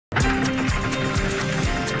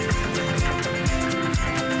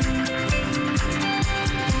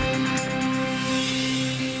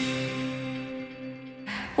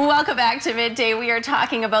Welcome back to Midday. We are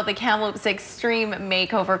talking about the Kamloops Extreme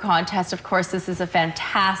Makeover Contest. Of course, this is a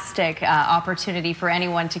fantastic opportunity for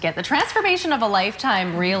anyone to get the transformation of a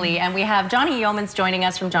lifetime, really. And we have Johnny Yeomans joining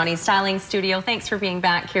us from Johnny's Styling Studio. Thanks for being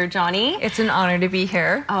back here, Johnny. It's an honor to be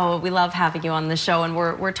here. Oh, we love having you on the show. And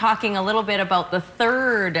we're talking a little bit about the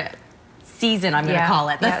third season, I'm going to call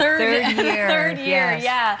it. The third year. Yes.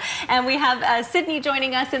 Yeah. And we have Sydney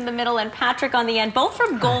joining us in the middle and Patrick on the end, both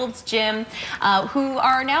from Gold's Gym, who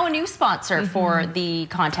are now a new sponsor for the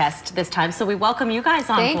contest this time. So we welcome you guys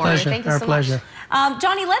on board. Thank you so much.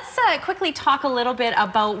 Johnny, let's quickly talk a little bit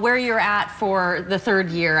about where you're at for the third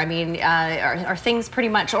year. I mean, are things pretty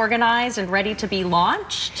much organized and ready to be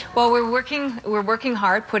launched? Well, we're working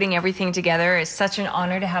hard, putting everything together. It's such an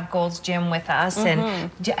honor to have Gold's Gym with us and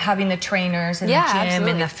having the trainers and the gym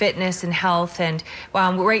and the fitness and health. And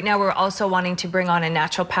right now we're also wanting to bring on a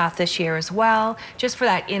naturopath this year as well, just for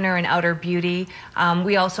that inner and outer beauty.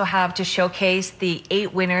 We also have to showcase the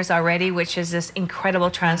 8 winners already, which is this incredible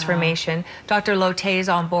transformation. Dr. Lotte is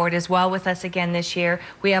on board as well with us again this year.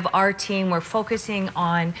 We have our team. We're focusing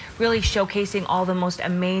on really showcasing all the most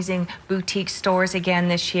amazing boutique stores again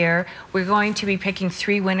this year. We're going to be picking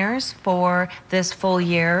 3 winners for this full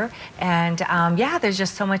year. And yeah, there's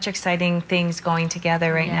just so much exciting things going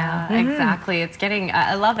together right now. Exactly. It's getting,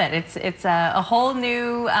 I love it. It's a whole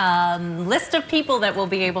new list of people that will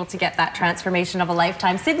be able to get that transformation of a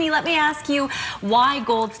lifetime. Sydney, let me ask you why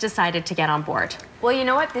Gold's decided to get on board. Well, you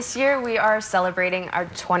know what? This year we are celebrating our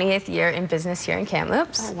 20th year in business here in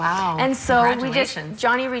Kamloops. Oh, wow. And so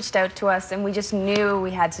Johnny reached out to us and we just knew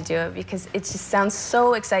we had to do it because it just sounds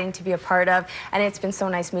so exciting to be a part of. And it's been so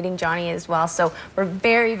nice meeting Johnny as well. So we're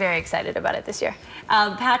very, very excited about it this year.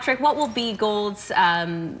 Patrick, what will be Gold's,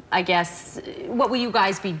 I guess, what will you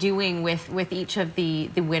guys be doing with each of the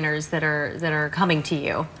winners that are coming to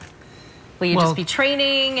you? Will you just be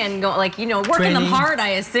training and go, like, working them hard,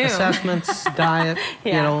 I assume? Assessments, diet,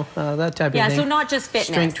 that type of thing. Yeah, so not just fitness.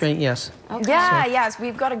 Strength training, yes. Okay. Yeah, yes,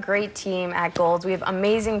 we've got a great team at Gold's. We have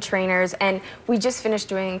amazing trainers, and we just finished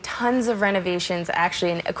doing tons of renovations,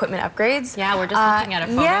 actually, and equipment upgrades. Yeah, we're just looking at a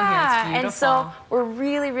photo here. It's beautiful. And so we're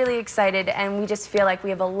really, really excited, and we just feel like we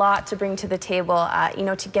have a lot to bring to the table,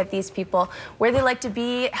 to get these people where they like to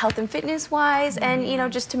be, health and fitness-wise,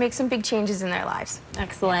 and, just to make some big changes in their lives.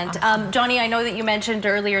 Excellent. Johnny, I know that you mentioned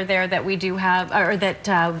earlier there that we do have, or that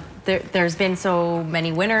there's been so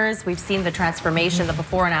many winners. We've seen the transformation, the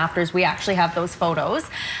before and afters. We actually have those photos.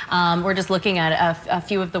 We're just looking at a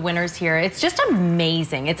few of the winners here. It's just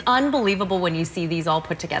amazing. It's unbelievable when you see these all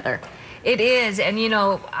put together. It is, and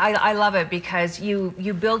I love it because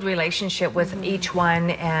you build relationship with each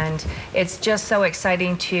one, and it's just so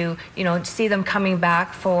exciting to see them coming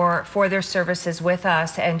back for their services with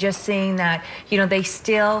us, and just seeing that they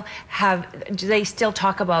still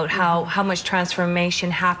talk about how much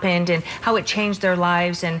transformation happened and how it changed their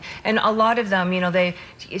lives, and a lot of them they,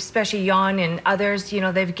 especially Jan and others,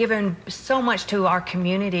 they've given so much to our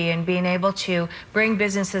community, and being able to bring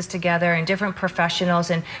businesses together and different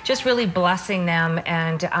professionals and just really blessing them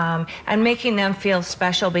and making them feel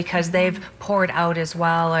special because they've poured out as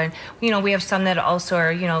well. And we have some that also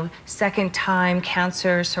are second-time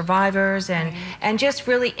cancer survivors, and just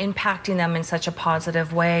really impacting them in such a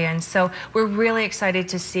positive way. And so we're really excited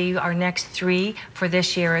to see our next 3 for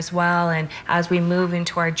this year as well. And as we move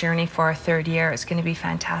into our journey for our 3rd year, it's going to be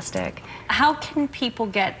fantastic. How can people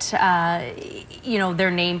get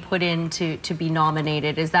their name put in to be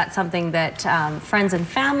nominated? Is that something that friends and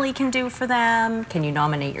family can do for them? Can you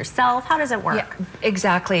nominate yourself? How does it work? Yeah,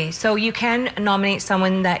 exactly. So you can nominate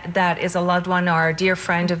someone that is a loved one or a dear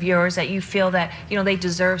friend of yours that you feel that they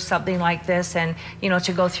deserve something like this, and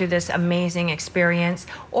to go through this amazing experience.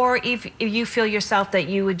 Or if you feel yourself that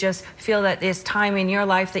you would just feel that there's time in your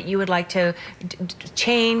life that you would like to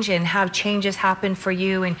change and have changes happen for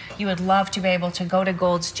you, and you would love to be able to go to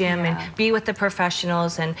Gold's Gym and be with the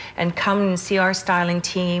professionals and come and see our styling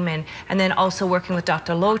team, and then also working with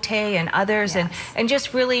Dr. Lotte and others, and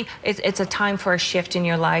just really it's a time for a shift in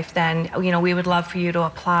your life, then we would love for you to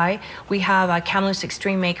apply. We have a Kamloops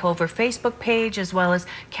Extreme Makeover Facebook page, as well as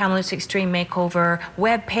Kamloops Extreme Makeover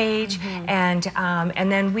web page, and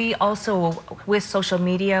then we also, with social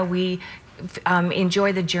media, we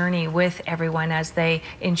enjoy the journey with everyone as they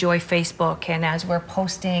enjoy Facebook, and as we're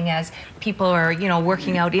posting, as people are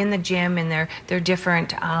working out in the gym and their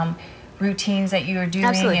different routines that you are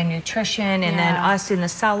doing, and nutrition, and then us in the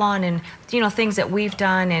salon, and things that we've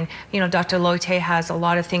done, and Dr. Loite has a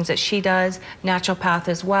lot of things that she does, naturopath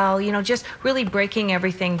as well, just really breaking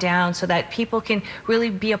everything down so that people can really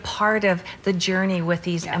be a part of the journey with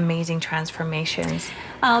these amazing transformations.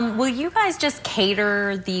 Will you guys just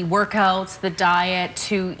cater the workouts, the diet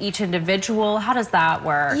to each individual? How does that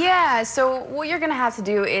work? Yeah, so what you're going to have to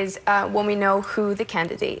do is when we know who the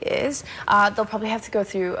candidate is, they'll probably have to go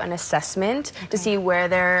through an assessment to see where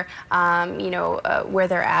they're, where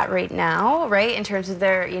they're at right now, right, in terms of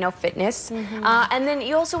their, fitness. And then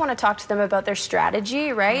you also want to talk to them about their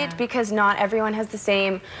strategy, right, because not everyone has the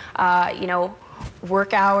same,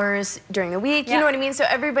 work hours during the week, you know what I mean? So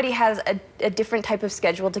everybody has a different type of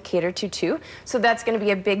schedule to cater to too. So that's going to be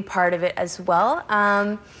a big part of it as well.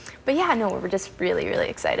 But yeah, no, we're just really, really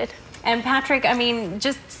excited. And Patrick, I mean,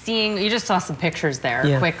 just seeing, you just saw some pictures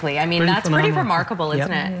there quickly. I mean, that's phenomenal. pretty remarkable,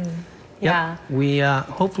 isn't it? Yeah. We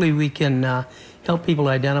hopefully we can help people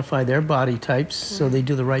identify their body types so they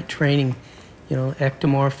do the right training,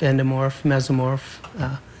 ectomorph, endomorph,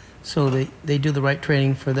 mesomorph. So they do the right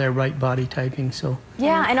training for their right body typing. So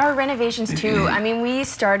yeah, and our renovations too. I mean, we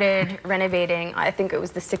started renovating, I think it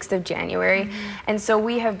was the 6th of January. And so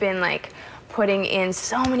we have been like putting in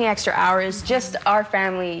so many extra hours, just our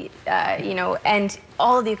family, and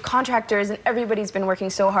all of the contractors and everybody's been working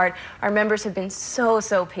so hard. Our members have been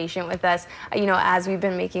so patient with us, as we've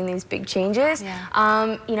been making these big changes.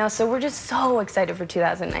 So we're just so excited for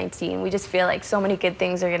 2019. We just feel like so many good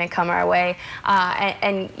things are going to come our way.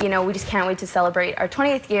 And we just can't wait to celebrate our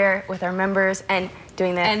 20th year with our members and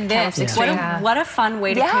doing that. And this, what a fun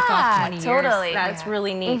way to kick off 20 years. Totally. That's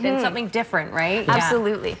really neat and something different, right?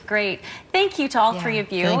 Absolutely. Great. Thank you to all three of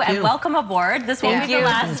you, and welcome aboard. This won't be the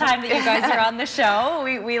last time that you guys are on the show.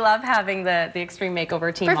 We love having the Extreme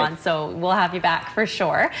Makeover team on, so we'll have you back for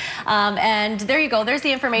sure. And there you go. There's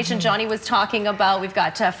the information Johnny was talking about. We've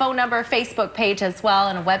got a phone number, Facebook page as well,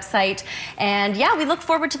 and a website. And yeah, we look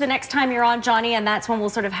forward to the next time you're on, Johnny, and that's when we'll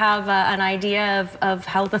sort of have an idea of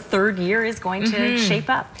how the 3rd year is going to shape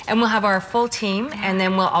up. And we'll have our full team, and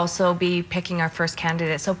then we'll also be picking our first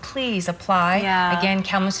candidate. So please apply. Again,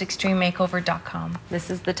 KamloopsExtremeMakeover.com.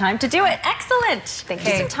 This is the time to do it. Excellent. Thank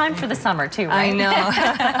you. Just in time for the summer too, right? I know.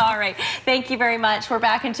 All right. Thank you very much. We're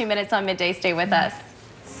back in 2 minutes on Midday. Stay with us.